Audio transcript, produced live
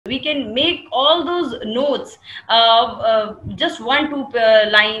we can make all those notes, just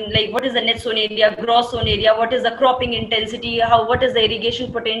 1-2 line, like what is the net sown area, gross sown area, what is the cropping intensity, what is the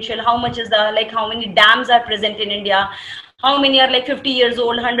irrigation potential, how much is the, like how many dams are present in India, how many are like 50 years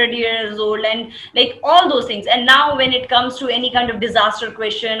old, 100 years old, and like all those things. And now when it comes to any kind of disaster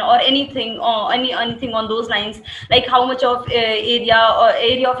question or anything, or anything on those lines, like how much of area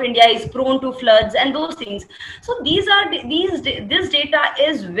of India is prone to floods and those things. So this data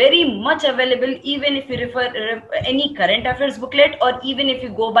is very much available, even if you refer any current affairs booklet, or even if you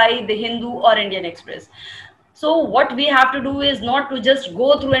go by the Hindu or Indian Express. So what we have to do is not to just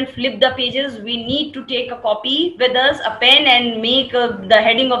go through and flip the pages. We need to take a copy with us, a pen, and make the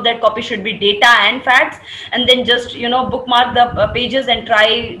heading of that copy should be data and facts, and then just bookmark the pages and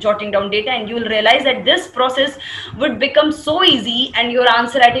try jotting down data, and you will realize that this process would become so easy, and your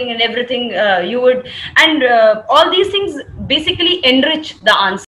answer writing and everything you would, and all these things basically enrich the answer.